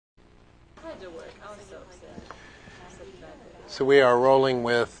So we are rolling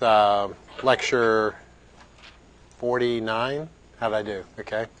with lecture 49. How'd I do?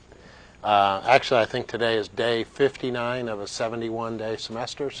 Okay. Actually, I think today is day 59 of a 71-day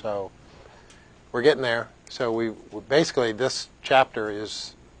semester, so we're getting there. So we basically, this chapter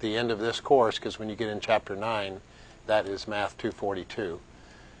is the end of this course, because when you get in chapter 9, that is Math 242.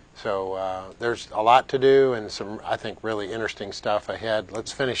 So there's a lot to do and some, I think, really interesting stuff ahead.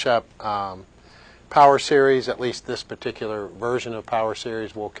 Let's finish up Power Series, at least this particular version of Power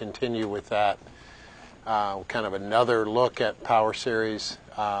Series. We'll continue with that, kind of another look at Power Series,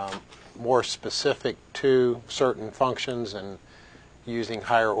 more specific to certain functions and using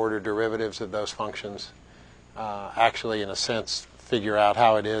higher order derivatives of those functions. Actually, in a sense, figure out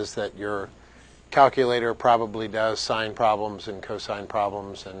how it is that your calculator probably does sine problems and cosine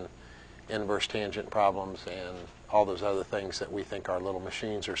problems and inverse tangent problems and all those other things that we think our little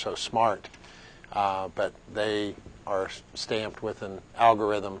machines are so smart. But they are stamped with an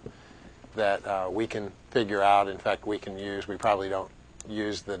algorithm that we can figure out. In fact, we can use, we probably don't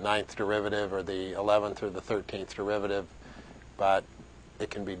use the 9th derivative or the 11th or the 13th derivative, but it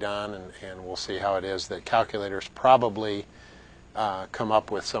can be done, and we'll see how it is that calculators probably come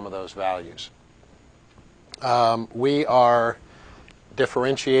up with some of those values. We are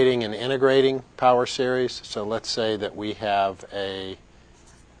differentiating and integrating Power Series. So let's say that we have a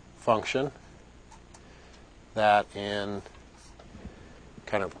function that in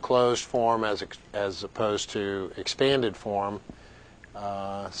kind of closed form as opposed to expanded form,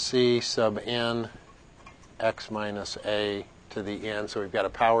 c sub n x minus a to the n. So we've got a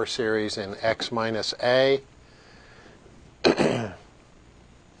power series in x minus a. If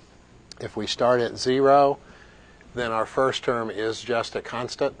we start at 0, then our first term is just a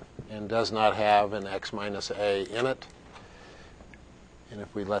constant and does not have an x minus a in it. And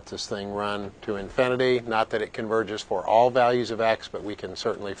if we let this thing run to infinity, not that it converges for all values of x, but we can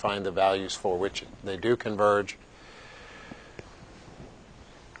certainly find the values for which they do converge.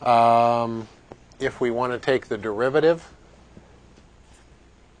 If we want to take the derivative,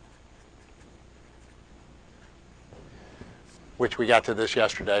 which we got to this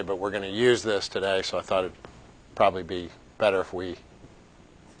yesterday, but we're going to use this today, so I thought it'd probably be better if we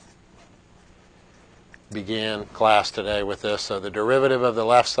began class today with this. So the derivative of the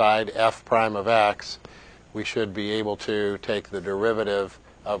left side, f prime of x, we should be able to take the derivative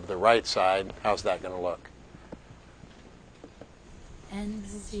of the right side. How's that going to look? N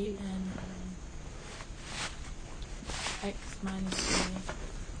C N x minus a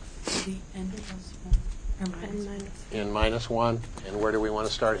the n plus 1 or minus N minus 1. And where do we want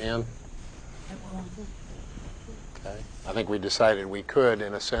to start n? at 1. Okay. I think we decided we could,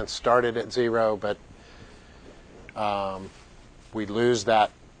 in a sense, start it at 0, but we lose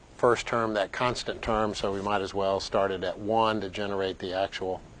that first term, that constant term, so we might as well start it at 1 to generate the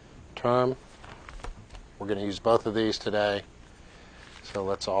actual term. We're going to use both of these today. So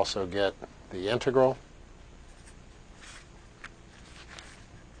let's also get the integral.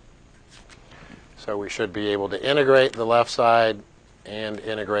 So we should be able to integrate the left side and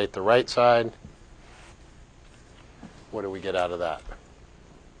integrate the right side. What do we get out of that?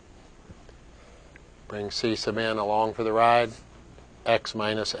 Bring c sub n along for the ride. X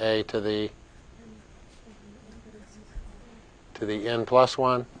minus a to the n plus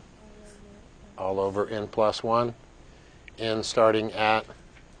 1, all over n plus 1. N starting at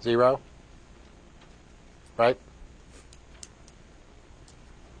 0, right?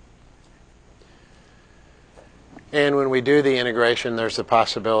 And when we do the integration, there's the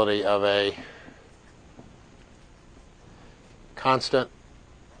possibility of a constant.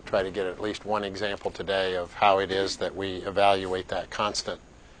 Try to get at least one example today of how it is that we evaluate that constant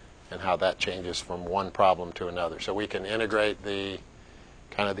and how that changes from one problem to another. So we can integrate the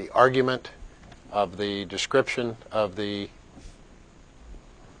kind of the argument of the description of the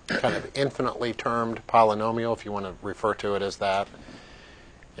kind of infinitely termed polynomial, if you want to refer to it as that.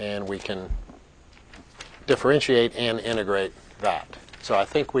 And we can differentiate and integrate that. So I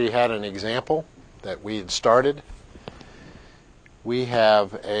think we had an example that we had started. We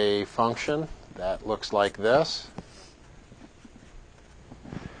have a function that looks like this.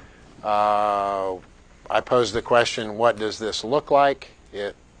 I posed the question, what does this look like?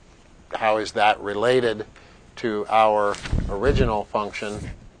 How is that related to our original function,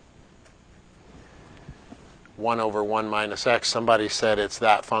 1 over 1 minus x? Somebody said it's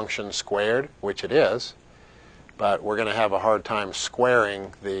that function squared, which it is, but we're going to have a hard time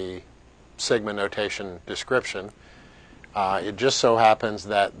squaring the sigma notation description. It just so happens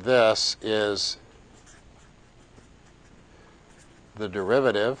that this is the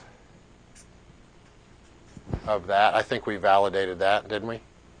derivative of that, I think we validated that, didn't we?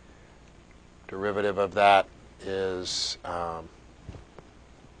 Derivative of that is,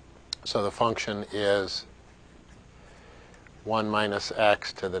 so the function is 1 minus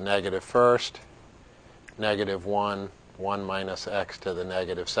x to the negative first, negative 1, 1 minus x to the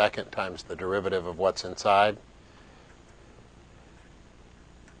negative second times the derivative of what's inside.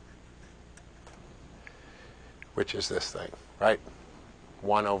 Which is this thing, right?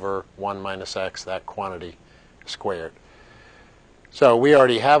 1 over 1 minus x, that quantity squared. So we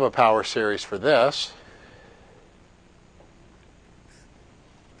already have a power series for this.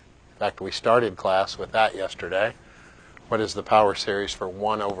 In fact, we started class with that yesterday. What is the power series for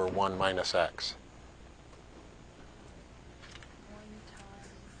 1 over 1 minus x?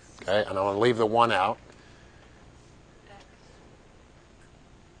 Okay, and I'm going to leave the 1 out.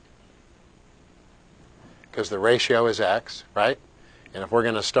 Because the ratio is x, right? And if we're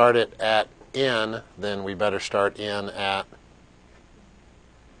going to start it at n, then we better start n at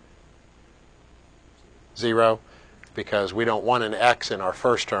 0, because we don't want an x in our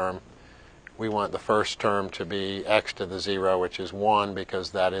first term. We want the first term to be x to the 0, which is 1, because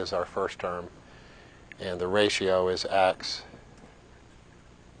that is our first term. And the ratio is x.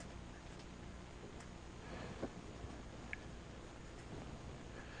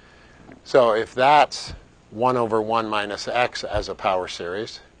 So if that's 1 over 1 minus x as a power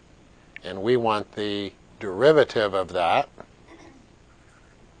series, and we want the derivative of that,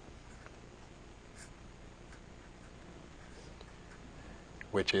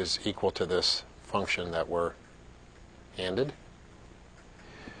 which is equal to this function that we're handed.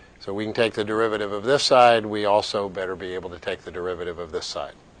 So we can take the derivative of this side. We also better be able to take the derivative of this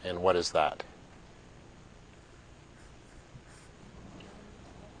side. And what is that?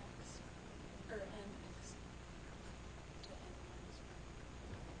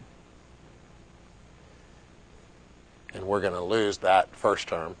 And we're going to lose that first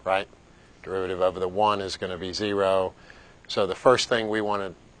term, right? Derivative of the 1 is going to be 0. So the first thing we want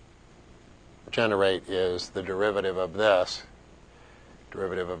to generate is the derivative of this.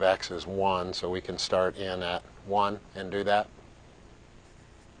 Derivative of x is 1, so we can start in at 1 and do that.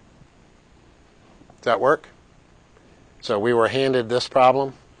 Does that work? So we were handed this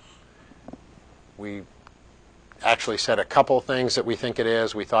problem. We actually said a couple things that we think it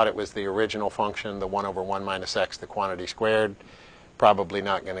is. We thought it was the original function, the 1 over 1 minus x, the quantity squared. Probably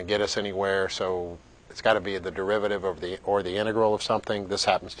not going to get us anywhere, so it's got to be the derivative of or the integral of something. This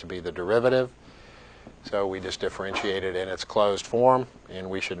happens to be the derivative. So we just differentiate it in its closed form, and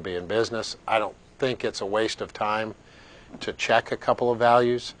we should be in business. I don't think it's a waste of time to check a couple of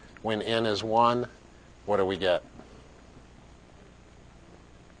values. When n is 1, what do we get?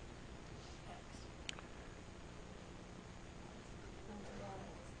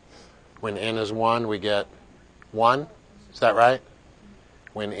 When n is 1, we get 1. Is that right?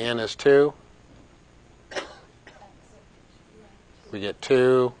 When n is 2, we get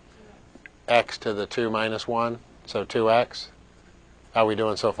 2, x to the 2 minus 1, so 2x. How are we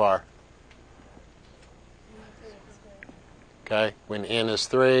doing so far? Okay, when n is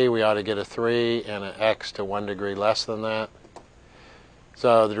 3, we ought to get a 3 and an x to 1 degree less than that.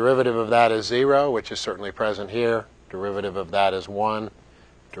 So the derivative of that is 0, which is certainly present here. Derivative of that is 1.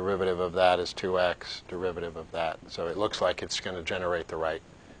 Derivative of that is 2x. Derivative of that. So it looks like it's going to generate the right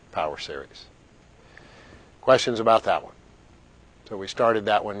power series. Questions about that one? So we started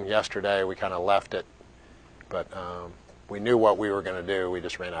that one yesterday. We kind of left it, but we knew what we were going to do. We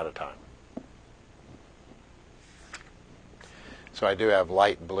just ran out of time. So I do have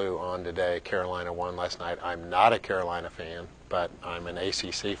light blue on today. Carolina won last night. I'm not a Carolina fan, but I'm an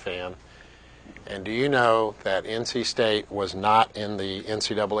ACC fan. And do you know that NC State was not in the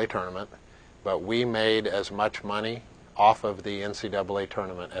NCAA tournament, but we made as much money off of the NCAA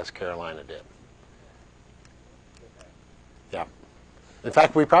tournament as Carolina did? Yeah. In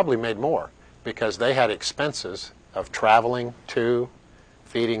fact, we probably made more because they had expenses of traveling to,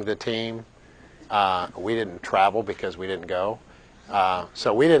 feeding the team. We didn't travel because we didn't go.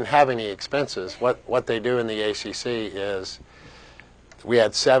 So we didn't have any expenses. What they do in the ACC is we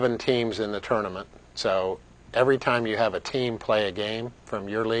had 7 teams in the tournament. So every time you have a team play a game from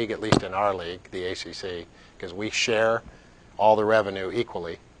your league, at least in our league, the ACC, because we share all the revenue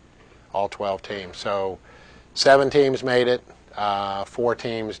equally, all 12 teams. So 7 teams made it. 4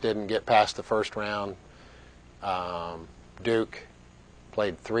 teams didn't get past the first round. Duke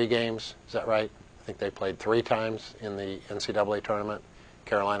played 3 games. Is that right? I think they played 3 times in the NCAA tournament.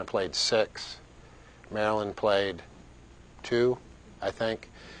 Carolina played 6. Maryland played 2, I think.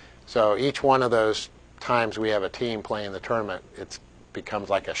 So each one of those times we have a team playing the tournament, it becomes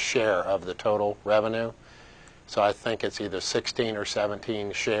like a share of the total revenue. So I think it's either 16 or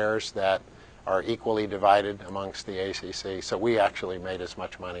 17 shares that are equally divided amongst the ACC. So we actually made as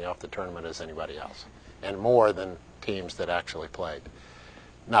much money off the tournament as anybody else, and more than teams that actually played.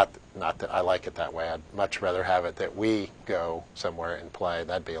 Not that I like it that way. I'd much rather have it that we go somewhere and play.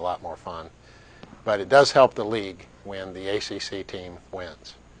 That'd be a lot more fun. But it does help the league when the ACC team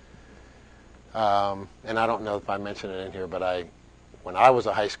wins. And I don't know if I mentioned it in here, but when I was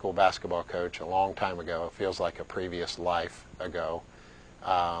a high school basketball coach a long time ago, it feels like a previous life ago,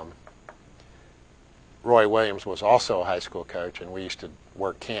 Roy Williams was also a high school coach, and we used to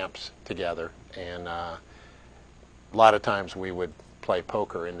work camps together. And a lot of times we would play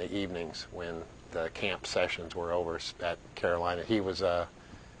poker in the evenings when the camp sessions were over at Carolina. He was I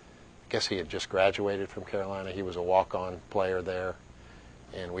guess he had just graduated from Carolina. He was a walk-on player there,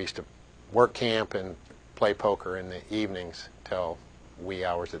 and we used to work camp and play poker in the evenings till wee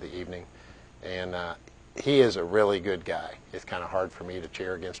hours of the evening. And he is a really good guy. It's kind of hard for me to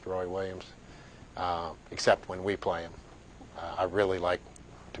cheer against Roy Williams, except when we play him. I really like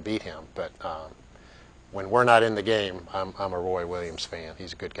to beat him, but when we're not in the game, I'm a Roy Williams fan.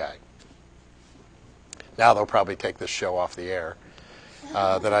 He's a good guy. Now they'll probably take this show off the air,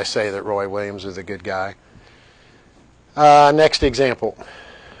 that I say that Roy Williams is a good guy. Next example.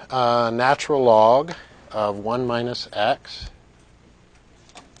 Natural log of 1 minus x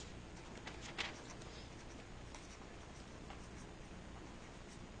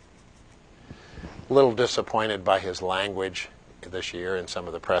a little disappointed by his language this year in some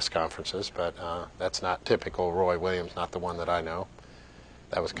of the press conferences, but that's not typical Roy Williams, not the one that I know.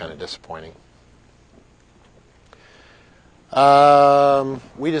 That was kind of disappointing.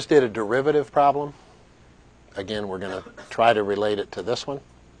 We just did a derivative problem. Again, we're going to try to relate it to this one.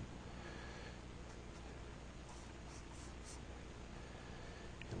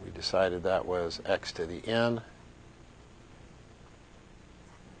 And we decided that was x to the n.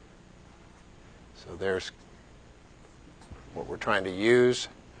 So there's what we're trying to use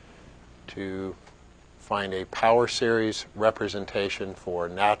to find a power series representation for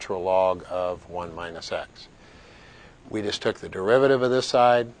natural log of 1 minus x. We just took the derivative of this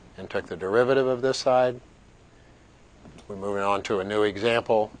side and took the derivative of this side. We're moving on to a new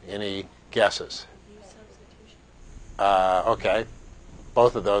example. Any guesses? Okay.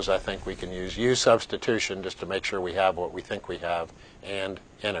 Both of those I think we can use substitution just to make sure we have what we think we have, and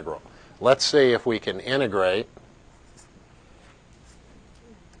integral. Let's see if we can integrate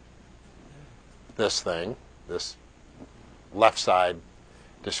this thing, this left side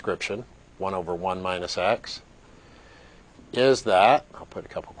description, 1 over 1 minus x. Is that, I'll put a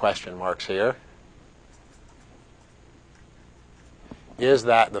couple question marks here, is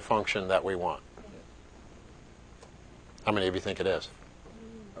that the function that we want? How many of you think it is?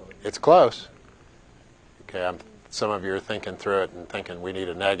 It's close. Okay, some of you are thinking through it and thinking we need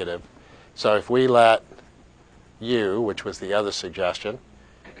a negative. So if we let u, which was the other suggestion,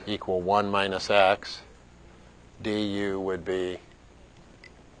 equal 1 minus x, du would be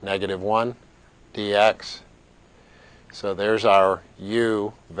negative 1 dx. So there's our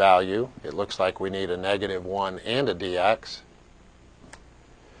u value. It looks like we need a negative 1 and a dx.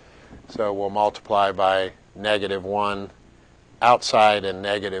 So we'll multiply by negative 1 outside and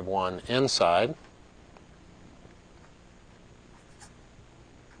negative 1 inside.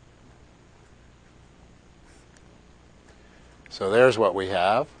 So there's what we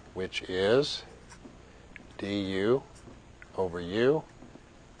have, which is du over u,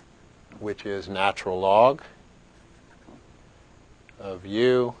 which is natural log of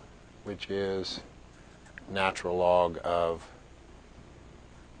u, which is natural log of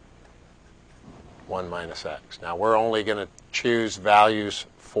 1 minus x. Now we're only going to choose values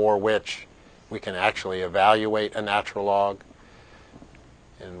for which we can actually evaluate a natural log.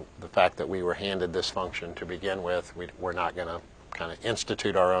 And the fact that we were handed this function to begin with, we're not going to kind of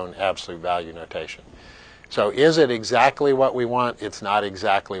institute our own absolute value notation. So is it exactly what we want? It's not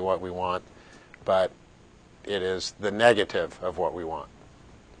exactly what we want, but it is the negative of what we want.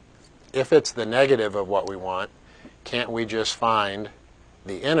 If it's the negative of what we want, can't we just find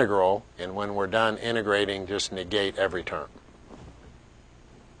the integral, and when we're done integrating, just negate every term?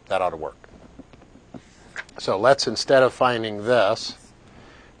 That ought to work. So let's, instead of finding this,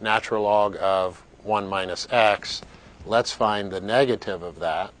 natural log of 1 minus x, let's find the negative of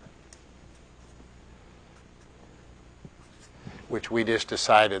that, which we just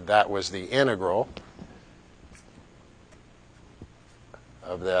decided that was the integral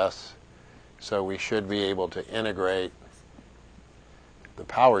of this. So we should be able to integrate the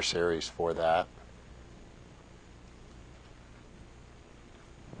power series for that.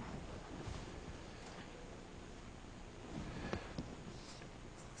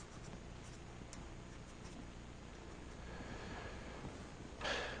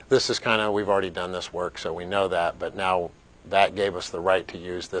 this is kind of, we've already done this work, so we know that, but now that gave us the right to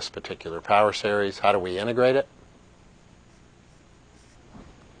use this particular power series. How do we integrate it?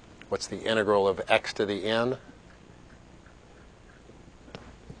 What's the integral of x to the n?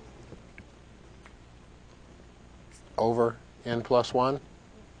 Over n plus 1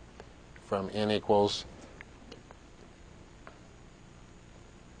 from n equals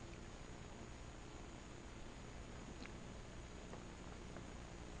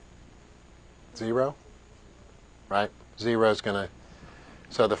 0, right? 0 is going to,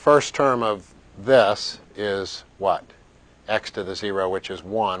 so the first term of this is what? X to the 0, which is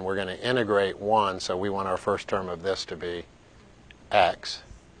 1. We're going to integrate 1, so we want our first term of this to be x.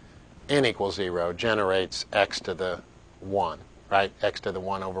 N equals 0 generates x to the 1, right? X to the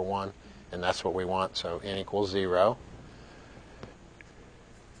 1 over 1, and that's what we want, so n equals 0.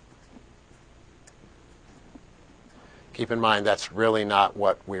 Keep in mind that's really not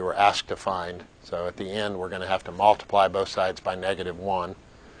what we were asked to find. So at the end, we're going to have to multiply both sides by negative 1.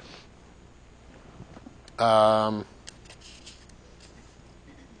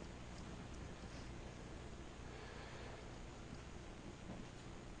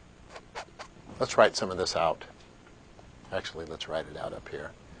 Let's write some of this out. Actually, let's write it out up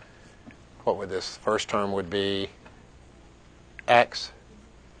here. What would this first term would be? X.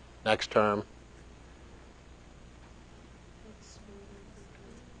 Next term.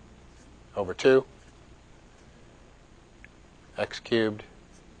 Over 2, x cubed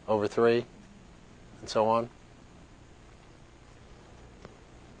over 3, and so on.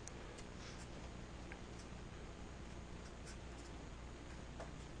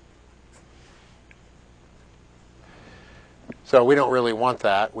 So we don't really want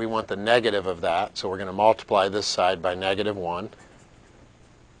that. We want the negative of that, so we're going to multiply this side by negative 1.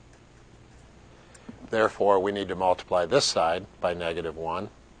 Therefore, we need to multiply this side by negative 1.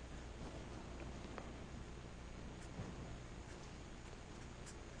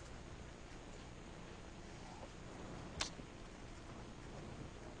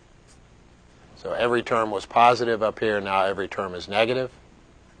 So every term was positive up here. Now every term is negative.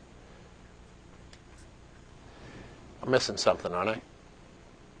 I'm missing something, aren't I?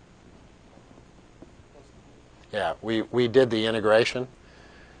 Yeah, we did the integration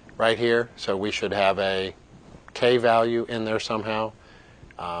right here, so we should have a k value in there somehow.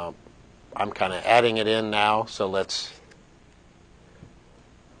 I'm kind of adding it in now, so that's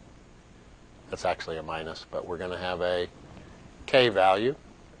actually a minus, but we're going to have a k value.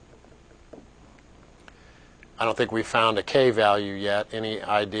 I don't think we found a k value yet. Any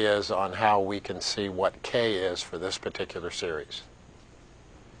ideas on how we can see what k is for this particular series?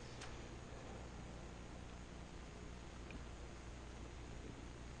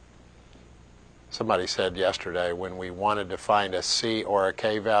 Somebody said yesterday when we wanted to find a c or a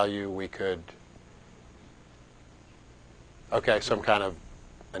k value, we could, okay, some kind of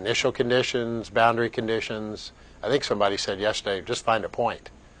initial conditions, boundary conditions. I think somebody said yesterday, just find a point,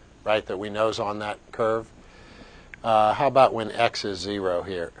 right, that we know is on that curve. How about when x is 0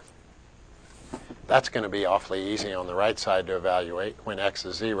 here? That's going to be awfully easy on the right side to evaluate when x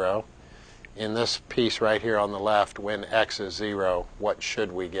is 0. In this piece right here on the left, when x is 0, what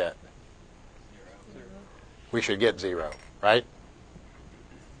should we get? 0. We should get 0, right?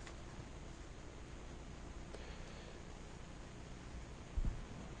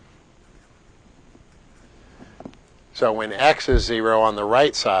 So when x is 0 on the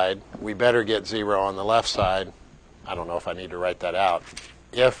right side, we better get 0 on the left side. I don't know if I need to write that out.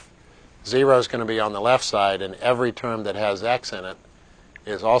 If 0 is going to be on the left side and every term that has x in it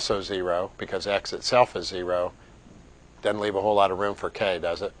is also 0 because x itself is 0, doesn't leave a whole lot of room for k,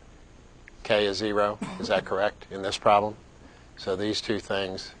 does it? K is 0. Is that correct in this problem? So these two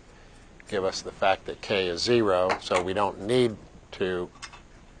things give us the fact that k is 0, so we don't need to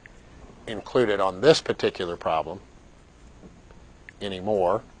include it on this particular problem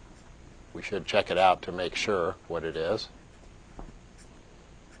anymore. We should check it out to make sure what it is.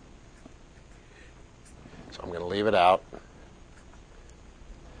 So I'm going to leave it out.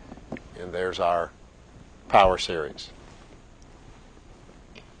 And there's our power series.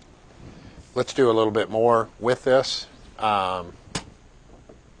 Let's do a little bit more with this.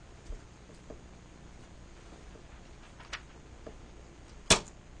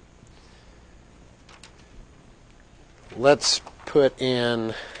 Let's put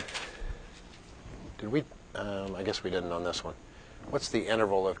in, did we, I guess we didn't on this one. What's the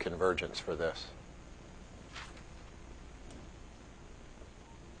interval of convergence for this?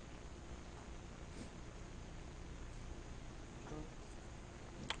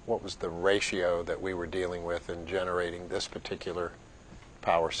 What was the ratio that we were dealing with in generating this particular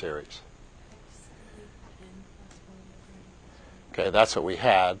power series. Okay, that's what we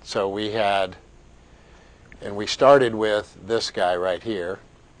had. So we had, and we started with this guy right here,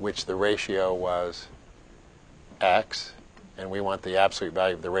 which the ratio was x, and we want the absolute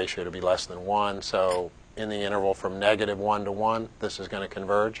value of the ratio to be less than 1. So in the interval from -1 to 1, this is going to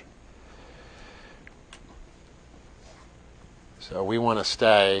converge. So we want to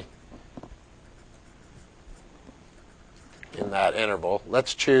stay in that interval.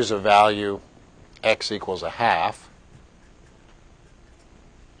 Let's choose a value x equals 1/2.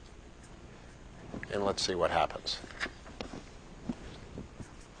 And let's see what happens.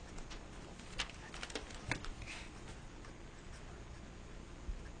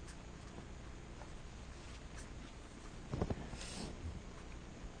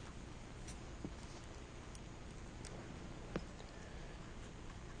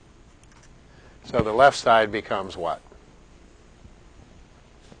 So the left side becomes what?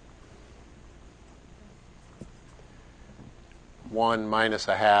 One minus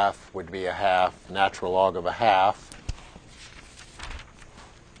 1/2 would be 1/2, natural log of 1/2.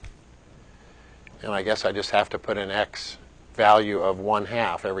 And I guess I just have to put an x value of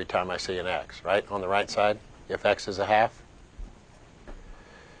 1/2 every time I see an x, right? On the right side, if x is 1/2.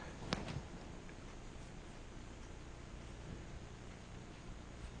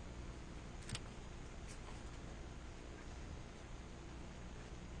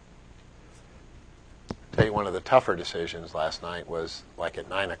 Tell you, one of the tougher decisions last night was, like, at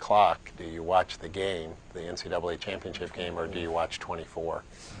 9 o'clock, do you watch the game, the NCAA championship game, or do you watch 24?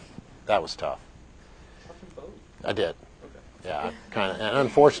 That was tough. I did. Yeah, kind of. And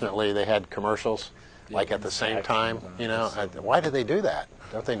unfortunately, they had commercials, like, at the same time. You know, why do they do that?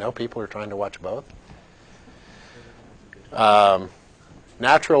 Don't they know people are trying to watch both?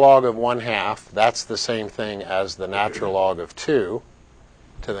 Natural log of 1/2, that's the same thing as the natural log of 2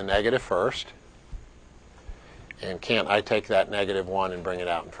 to the negative first. And can't I take that -1 and bring it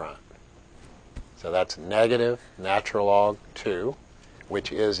out in front? So that's negative natural log 2,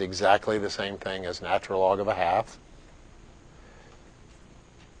 which is exactly the same thing as natural log of 1/2.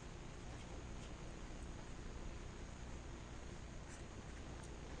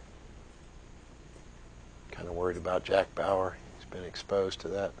 Kind of worried about Jack Bauer. He's been exposed to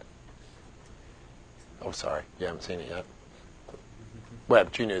that. Oh, sorry. You haven't seen it yet? Well,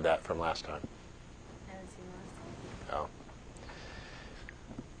 but you knew that from last time. Oh.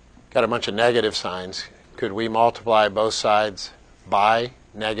 Got a bunch of negative signs. Could we multiply both sides by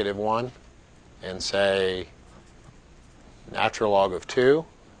 -1 and say natural log of 2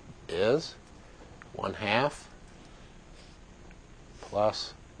 is 1/2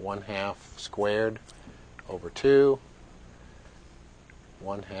 plus 1/2 squared over 2,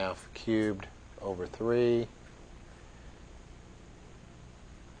 1/2 cubed over 3,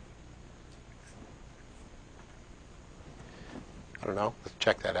 I don't know. Let's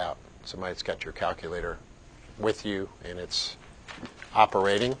check that out. Somebody's got your calculator with you and it's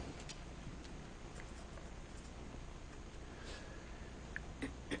operating.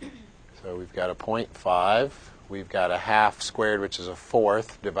 So we've got a 0.5. We've got 1/2 squared, which is a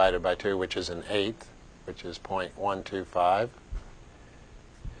 1/4, divided by 2, which is an 1/8, which is 0.125.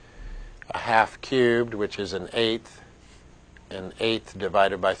 1/2 cubed, which is an 1/8. An 1/8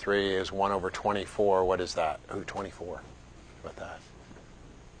 divided by 3 is 1/24. What is that? Ooh, 24. About that.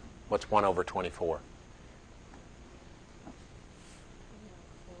 What's 1/24?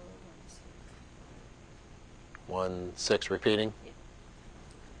 1/6 repeating?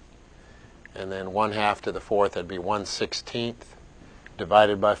 And then 1/2 to the 4th, that'd be 1/16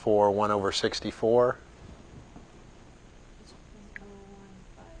 divided by 4, 1/64.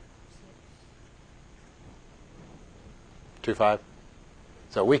 2.5.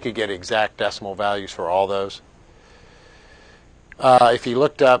 So we could get exact decimal values for all those. If you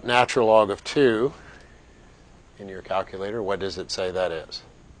looked up natural log of 2 in your calculator, what does it say that is?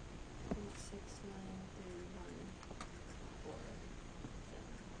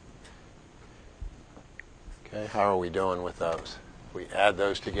 Okay, how are we doing with those? If we add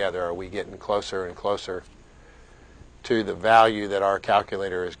those together, are we getting closer and closer to the value that our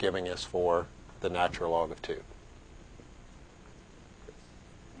calculator is giving us for the natural log of 2?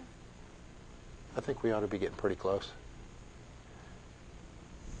 I think we ought to be getting pretty close.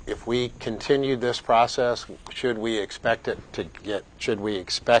 If we continued this process, should we expect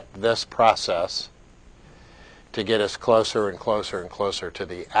this process to get us closer and closer and closer to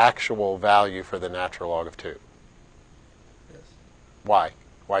the actual value for the natural log of 2? Yes. Why?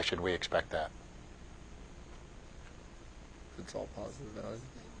 Why should we expect that? It's all positive values.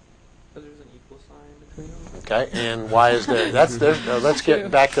 Because there's an equal sign between them. Okay, and why is there? Let's get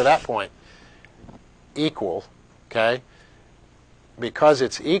back to that point. Equal, okay? Because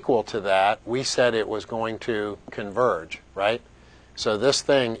it's equal to that, we said it was going to converge, right? So this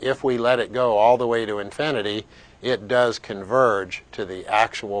thing, if we let it go all the way to infinity, it does converge to the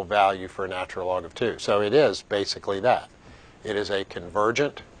actual value for natural log of 2. So it is basically that. It is a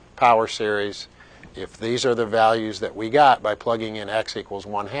convergent power series. If these are the values that we got by plugging in x equals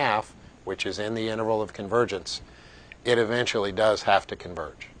 1/2, which is in the interval of convergence, it eventually does have to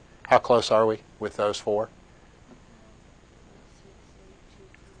converge. How close are we with those four?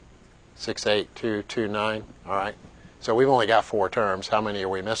 6, 8, 2, 2, 9. All right. So we've only got 4 terms. How many are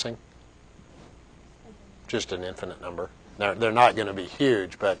we missing? Just an infinite number. They're not going to be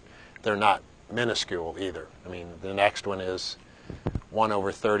huge, but they're not minuscule either. I mean, the next one is 1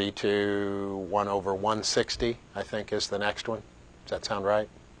 over 32, 1 over 160, I think is the next one. Does that sound right?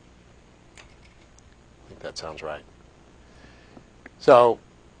 I think that sounds right. So,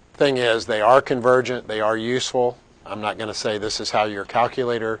 thing is, they are convergent. They are useful. I'm not going to say this is how your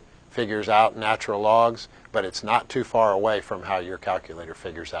calculator figures out natural logs, but it's not too far away from how your calculator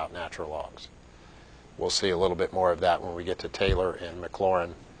figures out natural logs. We'll see a little bit more of that when we get to Taylor and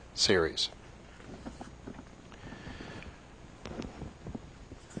Maclaurin series.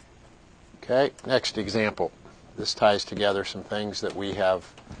 Okay, next example. This ties together some things that we have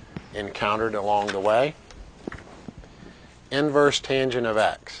encountered along the way. Inverse tangent of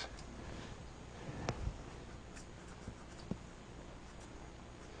x.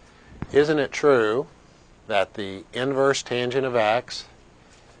 Isn't it true that the inverse tangent of x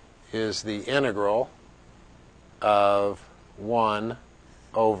is the integral of 1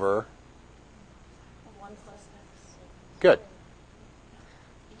 over 1 plus x. Good.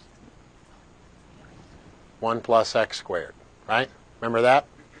 1 plus x squared, right? Remember that?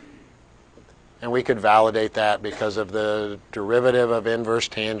 And we could validate that because of the derivative of inverse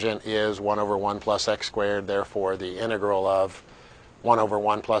tangent is 1 over 1 plus x squared. Therefore, the integral of 1 over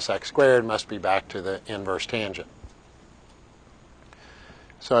 1 plus x squared must be back to the inverse tangent.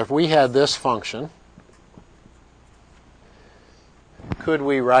 So if we had this function, could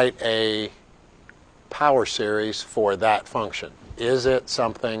we write a power series for that function? Is it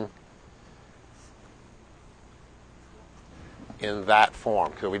something in that form?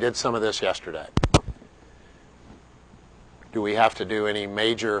 Because we did some of this yesterday. Do we have to do any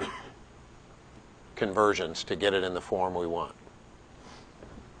major conversions to get it in the form we want?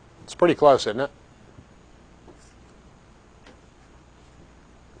 It's pretty close, isn't it?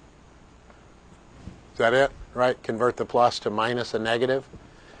 Is that it? Right? Convert the plus to minus a negative.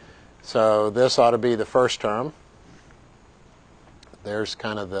 So this ought to be the first term. There's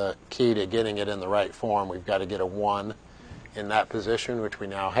kind of the key to getting it in the right form. We've got to get a 1 in that position, which we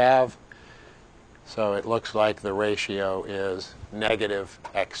now have. So it looks like the ratio is negative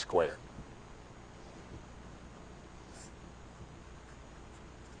x squared.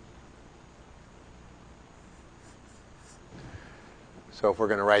 So if we're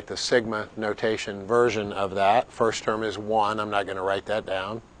going to write the sigma notation version of that, first term is 1. I'm not going to write that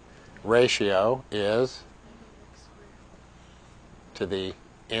down. Ratio is to the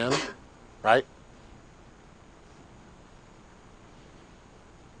n, right?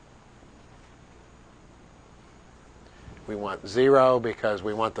 We want 0 because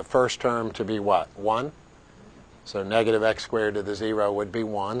we want the first term to be what? 1. So negative x squared to the 0 would be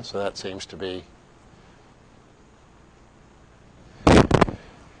 1. So that seems to be...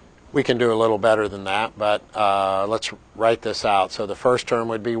 We can do a little better than that, but let's write this out. So the first term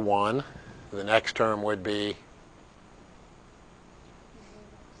would be 1. The next term would be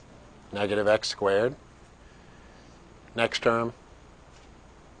negative x squared. Next term,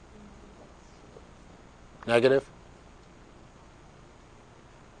 negative.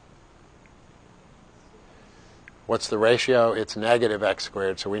 What's the ratio? It's negative x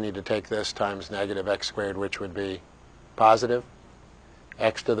squared, so we need to take this times negative x squared, which would be positive.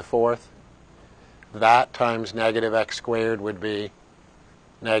 X to the 4th. That times negative x squared would be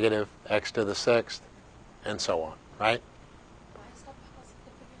negative x to the 6th, and so on, right? Why is that positive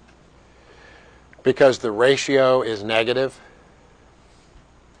again? Because the ratio is negative,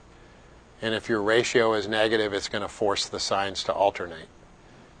 and if your ratio is negative, it's going to force the signs to alternate.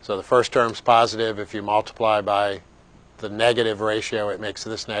 So the first term's positive. If you multiply by the negative ratio, it makes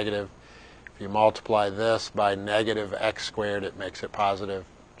this negative. If you multiply this by negative x squared, it makes it positive,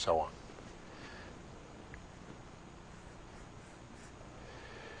 so on.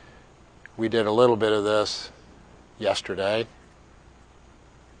 We did a little bit of this yesterday.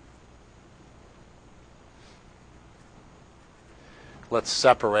 let's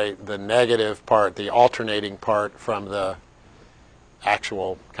separate the negative part, the alternating part, from the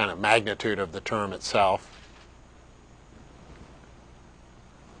actual kind of magnitude of the term itself.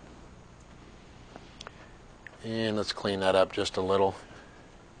 And let's clean that up just a little.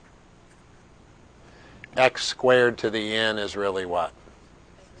 X squared to the n is really what?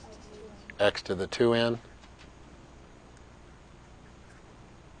 X to the 2n.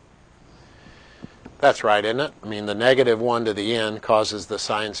 That's right, isn't it? I mean, the negative 1 to the n causes the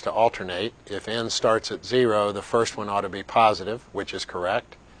signs to alternate. If n starts at 0, the first one ought to be positive, which is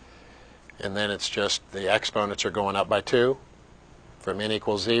correct. And then it's just the exponents are going up by 2. From n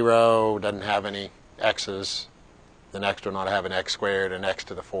equals 0, doesn't have any x's. The next one ought to have an x squared, an x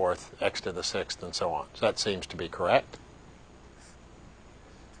to the 4th, x to the 6th, and so on. So that seems to be correct.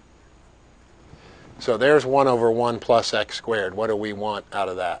 So there's 1 over 1 plus x squared. What do we want out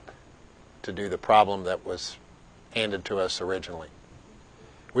of that to do the problem that was handed to us originally?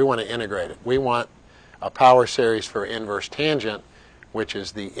 We want to integrate it. We want a power series for inverse tangent, which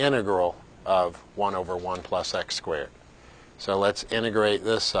is the integral of 1 over 1 plus x squared. So let's integrate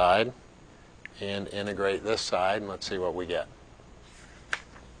this side and integrate this side, and let's see what we get.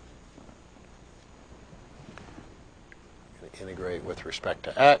 I'm going to integrate with respect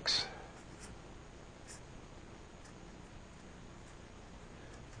to x.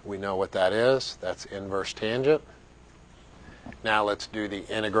 We know what that is. That's inverse tangent. Now let's do the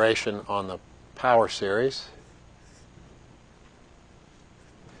integration on the power series.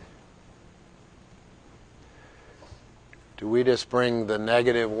 Do we just bring the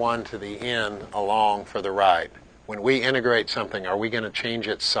negative 1 to the n along for the ride? When we integrate something, are we going to change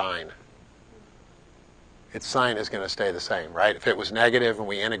its sign? Its sign is going to stay the same, right? If it was negative and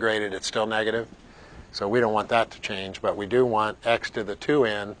we integrated, it's still negative. So we don't want that to change, but we do want x to the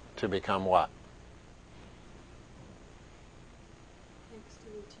 2n to become what? X to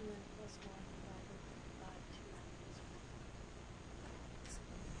the 2n plus 1 divided by 2n plus 1.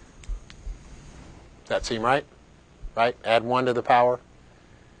 Does that seem right? Right? Add 1 to the power,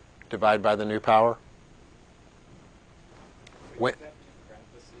 divide by the new power. Wait.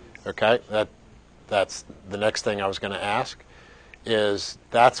 Okay, that's the next thing I was going to ask. Is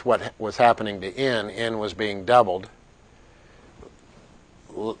that's what was happening to n. N was being doubled.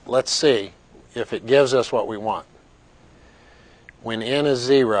 Let's see if it gives us what we want. When n is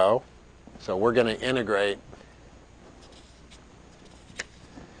 0, so we're going to integrate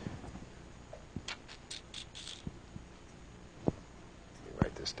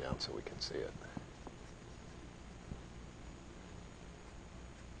write this down so we can see it.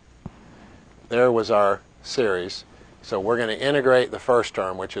 There was our series. So we're going to integrate the first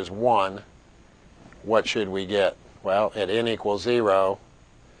term, which is 1. What should we get? Well, at n equals 0,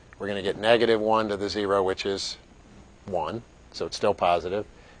 we're going to get negative 1 to the 0, which is 1. So it's still positive.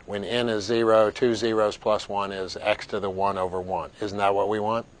 When n is 0, 2 zeros plus 1 is x to the 1 over 1. Isn't that what we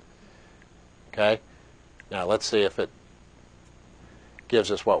want? Okay? Now let's see if it gives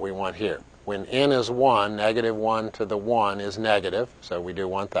us what we want here. When n is 1, negative 1 to the 1 is negative, so we do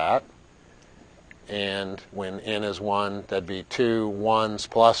want that. And when n is 1, that'd be 2 1s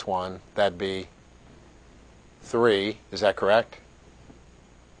plus 1. That'd be 3. Is that correct?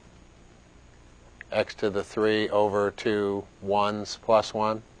 X to the 3 over 2 1s plus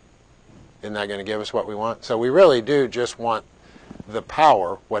 1. Isn't that going to give us what we want? So we really do just want the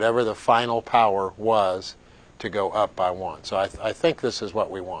power, whatever the final power was, to go up by 1. So I think this is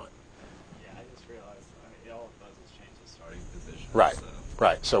what we want. Yeah, I just realized all it does is change the starting position. Right, So.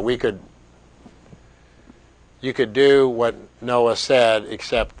 right. So you could do what Noah said,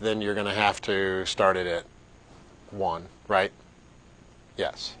 except then you're going to have to start it at 1, right?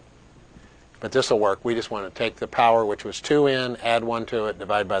 Yes. But this will work. We just want to take the power, which was 2n, add 1 to it,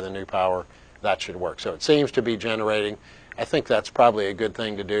 divide by the new power. That should work. So it seems to be generating. I think that's probably a good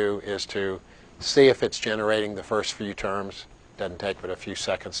thing to do, is to see if it's generating the first few terms. Doesn't take but a few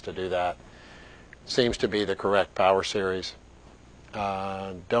seconds to do that. Seems to be the correct power series.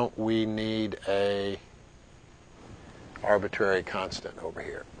 Don't we need a arbitrary constant over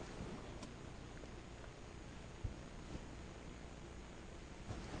here?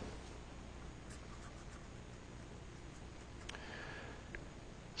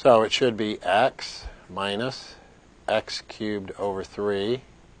 So it should be x minus x cubed over 3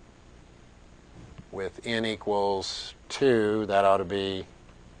 with n equals 2. That ought to be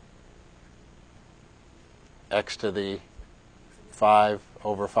x to the 5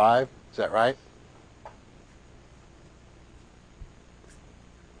 over 5. Is that right?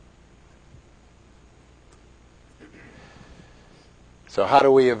 So how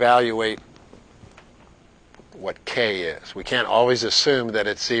do we evaluate what k is. We can't always assume that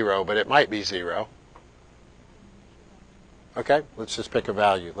it's 0, but it might be 0. Okay, let's just pick a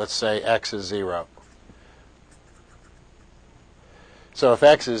value. Let's say x is 0. So if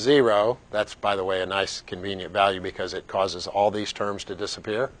x is 0, that's, by the way, a nice convenient value because it causes all these terms to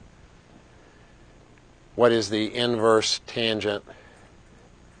disappear. What is the inverse tangent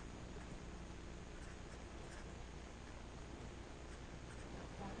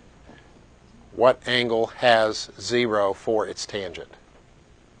what angle has 0 for its tangent?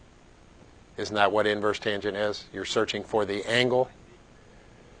 Isn't that what inverse tangent is? You're searching for the angle.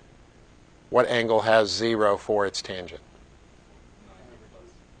 What angle has 0 for its tangent?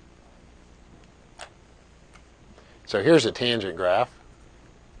 So here's a tangent graph.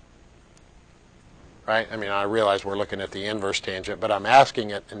 Right? I mean, I realize we're looking at the inverse tangent, but I'm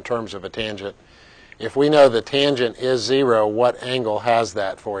asking it in terms of a tangent. If we know the tangent is 0, what angle has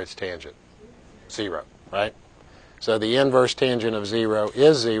that for its tangent? 0, right? So the inverse tangent of 0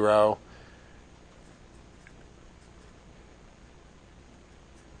 is 0.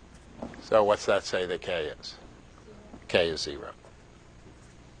 So what's that say that k is? K is 0.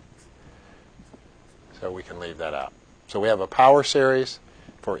 So we can leave that out. So we have a power series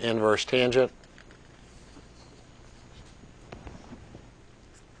for inverse tangent.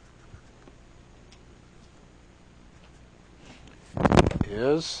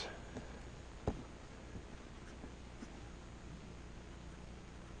 Is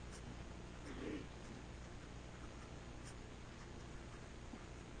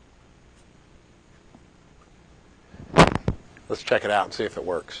let's check it out and see if it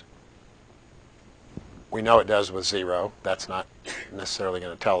works. We know it does with 0. That's not necessarily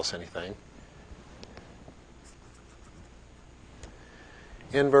going to tell us anything.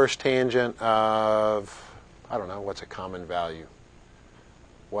 Inverse tangent of, I don't know, what's a common value?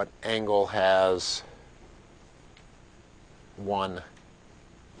 What angle has 1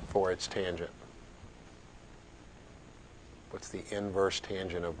 for its tangent? What's the inverse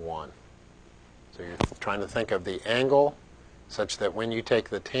tangent of 1? So you're trying to think of the angle such that when you take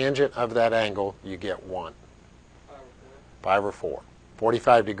the tangent of that angle, you get 1. 5 over 4.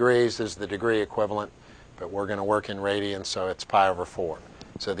 45 degrees is the degree equivalent, but we're going to work in radians, so it's pi over 4.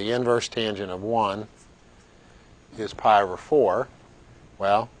 So the inverse tangent of 1 is pi over 4.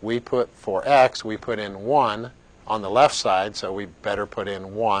 Well, for x, we put in 1 on the left side, so we better put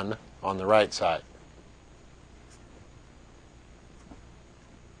in 1 on the right side.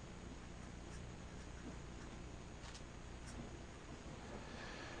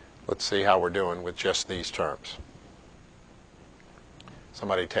 Let's see how we're doing with just these terms.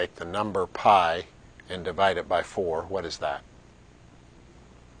 Somebody take the number pi and divide it by 4. What is that?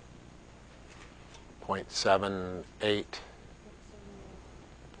 0.78.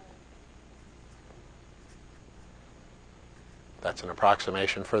 That's an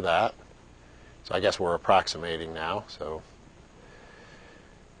approximation for that. So I guess we're approximating now. So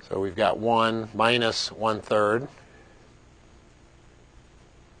we've got 1 minus 1/3.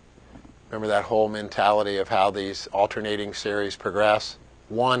 Remember that whole mentality of how these alternating series progress?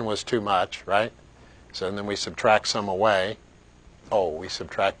 1 was too much, right? So then we subtract some away. Oh, we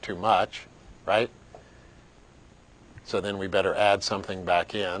subtract too much, right? So then we better add something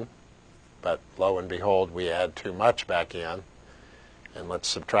back in. But lo and behold, we add too much back in. And let's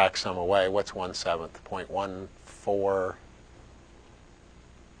subtract some away. What's 1/7? 0.14.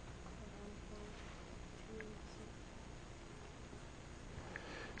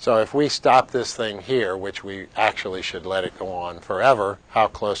 So if we stop this thing here, which we actually should let it go on forever, how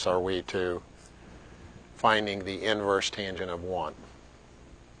close are we to finding the inverse tangent of 1?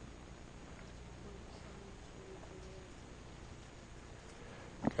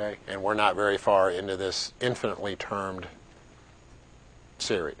 Okay, and we're not very far into this infinitely termed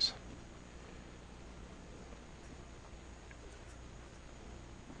series.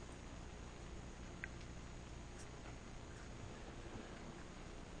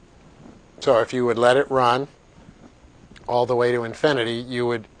 So if you would let it run all the way to infinity, you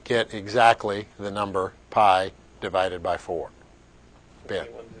would get exactly the number pi divided by 4. Ben?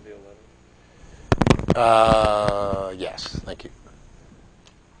 Yes, thank you.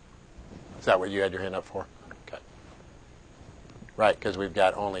 Is that what you had your hand up for? Okay. Right, because we've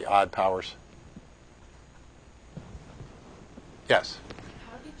got only odd powers. Yes?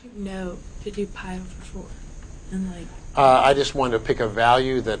 How did you know to do pi over 4? And I just wanted to pick a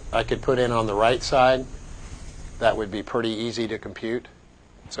value that I could put in on the right side. That would be pretty easy to compute.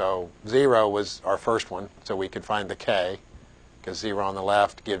 So 0 was our first one, so we could find the k, because 0 on the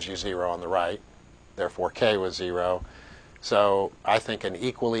left gives you 0 on the right. Therefore, k was 0. So I think an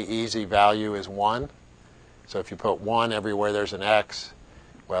equally easy value is 1. So if you put 1 everywhere there's an x,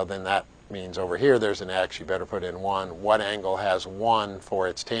 well, then that means over here there's an x. You better put in 1. What angle has 1 for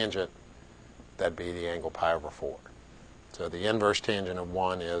its tangent? That'd be the angle pi over 4. So the inverse tangent of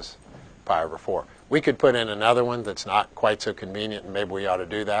 1 is pi over 4. We could put in another one that's not quite so convenient, and maybe we ought to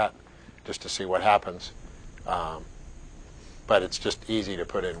do that just to see what happens. But it's just easy to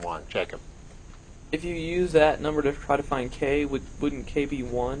put in 1. Jacob? If you use that number to try to find k, wouldn't k be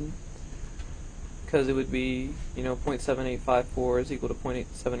 1? Because it would be, 0.7854 is equal to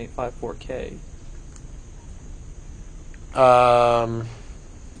 0.7854k.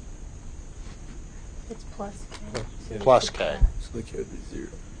 It's plus K. Plus k. So the k would be 0.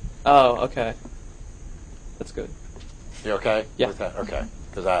 Oh, okay. That's good. You okay Yeah. with that? Okay.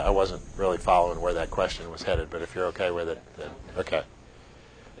 Because I wasn't really following where that question was headed, but if you're okay with it, then okay.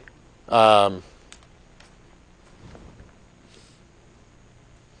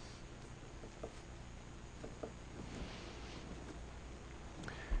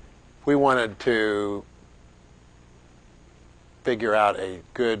 If we wanted to figure out a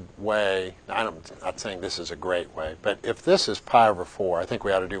good way, I'm not saying this is a great way, but if this is pi over 4, I think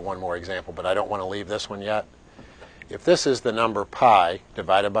we ought to do one more example, but I don't want to leave this one yet. If this is the number pi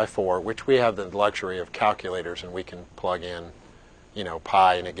divided by 4, which we have the luxury of calculators and we can plug in,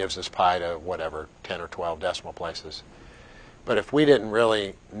 pi, and it gives us pi to whatever, 10 or 12 decimal places. But if we didn't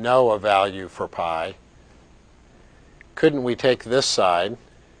really know a value for pi, couldn't we take this side,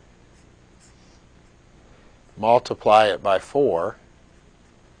 multiply it by 4,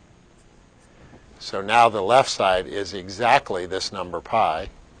 so now the left side is exactly this number pi?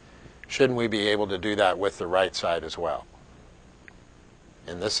 Shouldn't we be able to do that with the right side as well?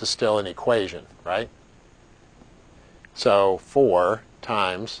 And this is still an equation, right? So 4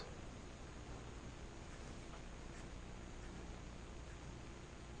 times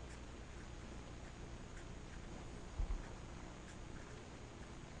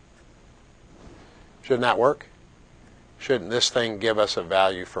shouldn't that work? Shouldn't this thing give us a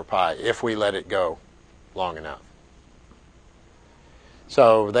value for pi if we let it go long enough?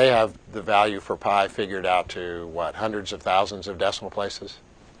 So they have the value for pi figured out to, what, hundreds of thousands of decimal places?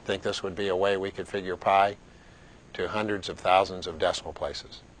 Think this would be a way we could figure pi to hundreds of thousands of decimal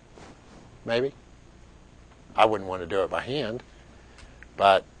places? Maybe. I wouldn't want to do it by hand,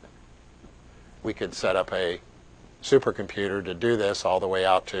 but we could set up a supercomputer to do this all the way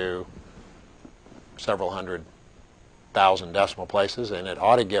out to several 100,000 decimal places, and it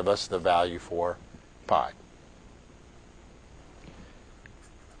ought to give us the value for pi.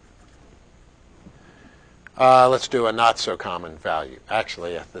 Let's do a not so common value.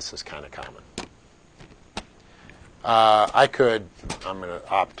 Actually, this is kind of common. I'm going to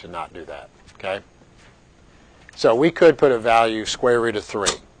opt to not do that, okay? So we could put a value square root of 3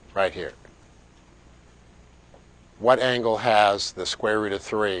 right here. What angle has the square root of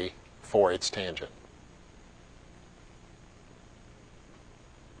 3 for its tangent?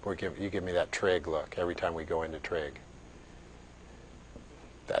 You give me that trig look every time we go into trig.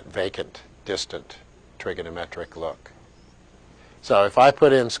 That vacant, distant, trigonometric look. So if I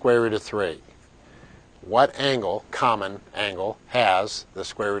put in square root of 3, what angle, common angle, has the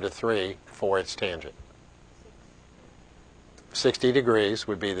square root of 3 for its tangent? 60 degrees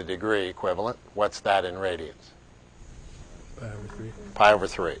would be the degree equivalent. What's that in radians? Pi over 3. Pi over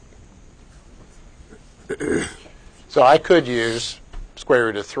 3. So I could use square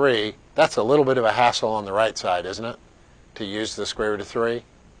root of 3. That's a little bit of a hassle on the right side, isn't it? To use the square root of 3.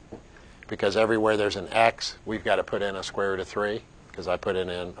 Because everywhere there's an x, we've got to put in a square root of 3, because I put it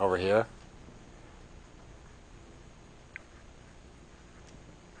in over here.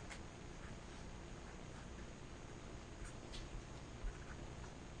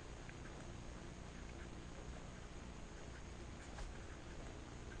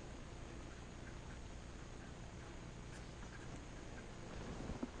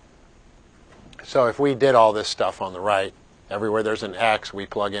 So if we did all this stuff on the right, everywhere there's an x, we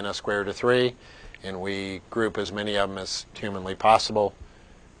plug in a square root of 3, and we group as many of them as humanly possible,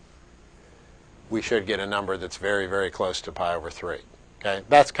 we should get a number that's very, very close to pi over 3. Okay?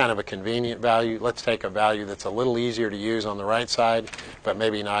 That's kind of a convenient value. Let's take a value that's a little easier to use on the right side, but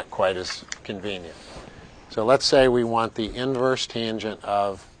maybe not quite as convenient. So let's say we want the inverse tangent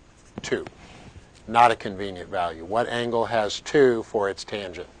of 2. Not a convenient value. What angle has 2 for its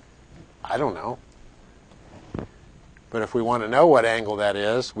tangent? I don't know. But if we want to know what angle that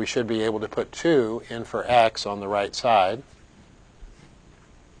is, we should be able to put 2 in for x on the right side.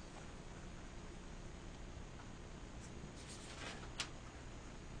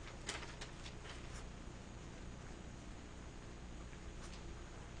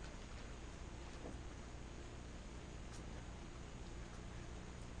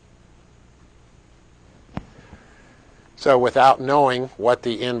 So without knowing what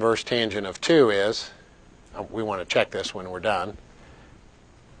the inverse tangent of 2 is, we want to check this when we're done,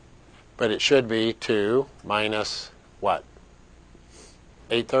 but it should be 2 minus what?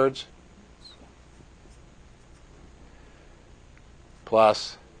 8/3?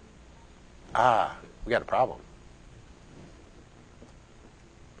 Plus, we got a problem.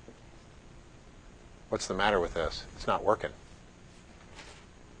 What's the matter with this? It's not working.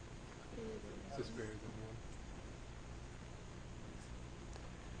 Is this bigger than 1?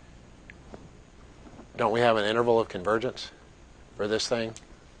 Don't we have an interval of convergence for this thing?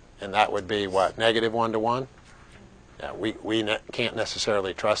 And that would be what? -1 to 1? Yeah, we can't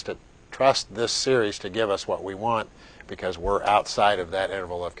necessarily trust this series to give us what we want because we're outside of that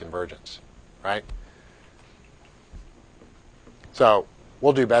interval of convergence, right? So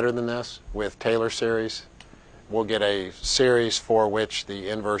we'll do better than this with Taylor series. We'll get a series for which the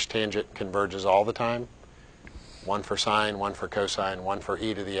inverse tangent converges all the time. One for sine, one for cosine, one for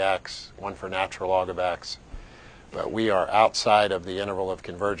e to the x, one for natural log of x. But we are outside of the interval of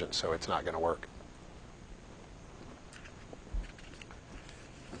convergence, so it's not going to work.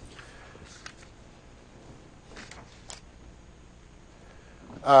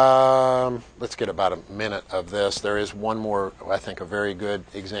 Let's get about a minute of this. There is one more, I think, a very good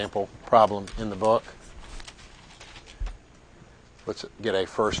example problem in the book. Let's get a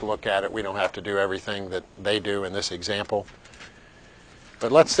first look at it. We don't have to do everything that they do in this example.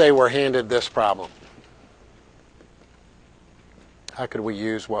 But let's say we're handed this problem. How could we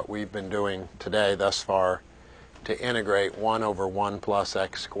use what we've been doing today thus far to integrate 1 over 1 plus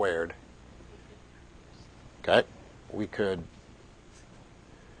x squared? Okay, we could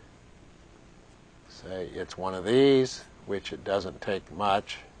say it's one of these, which it doesn't take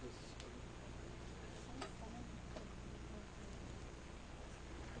much.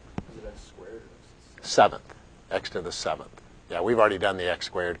 Is it x squared? 7th, x to the 7th. Yeah, we've already done the x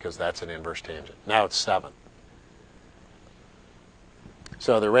squared because that's an inverse tangent. Now it's 7th.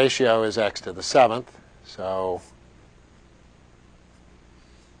 So the ratio is x to the 7th. So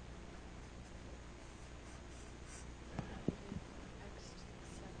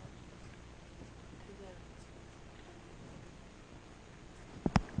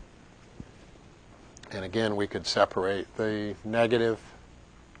and again, we could separate the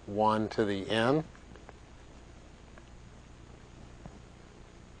 -1 to the n.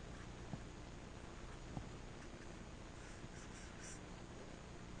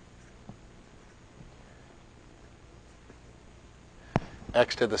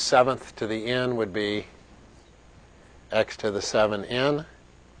 X to the 7th to the n would be x to the 7n.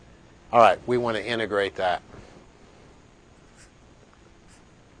 All right, we want to integrate that.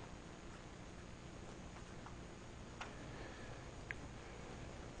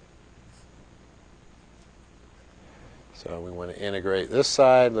 So we want to integrate this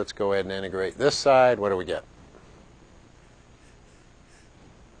side. Let's go ahead and integrate this side. What do we get?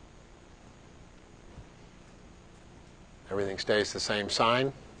 Everything stays the same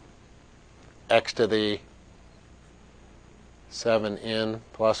sign. X to the 7n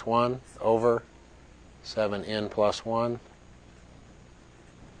plus 1 over 7n plus 1.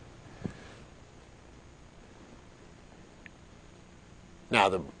 Now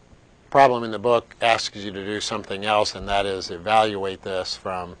the problem in the book asks you to do something else, and that is evaluate this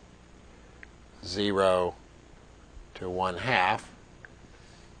from 0 to 1/2,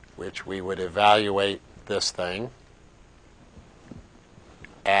 which we would evaluate this thing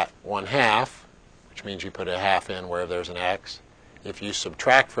at 1/2, which means you put a half in where there's an x. If you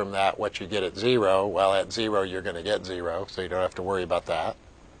subtract from that what you get at 0, well, at 0 you're going to get 0, so you don't have to worry about that.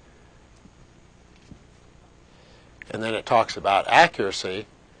 And then it talks about accuracy.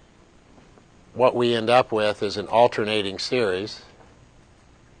 What we end up with is an alternating series.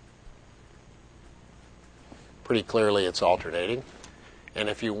 Pretty clearly it's alternating. And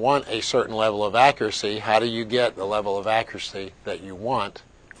if you want a certain level of accuracy, how do you get the level of accuracy that you want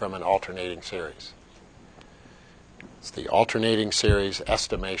from an alternating series? It's the alternating series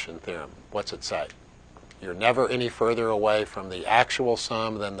estimation theorem. What's it say? You're never any further away from the actual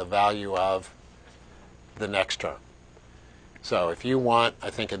sum than the value of the next term. So if you want,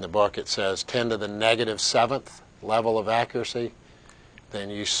 I think in the book it says 10 to the -7th level of accuracy, then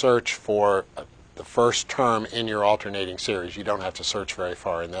you search for the first term in your alternating series. You don't have to search very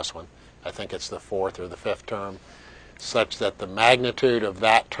far in this one. I think it's the 4th or the 5th term, such that the magnitude of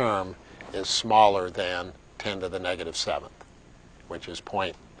that term is smaller than 10 to the -7th, which is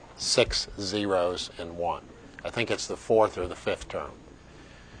 0.6 zeros and 1. I think it's the 4th or the 5th term.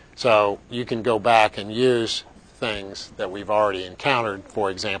 So you can go back and use things that we've already encountered, for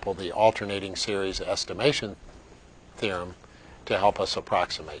example, the alternating series estimation theorem to help us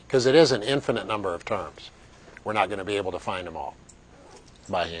approximate, because it is an infinite number of terms. We're not going to be able to find them all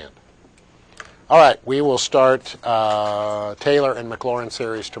by hand. All right, we will start Taylor and Maclaurin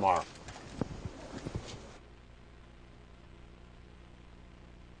series tomorrow.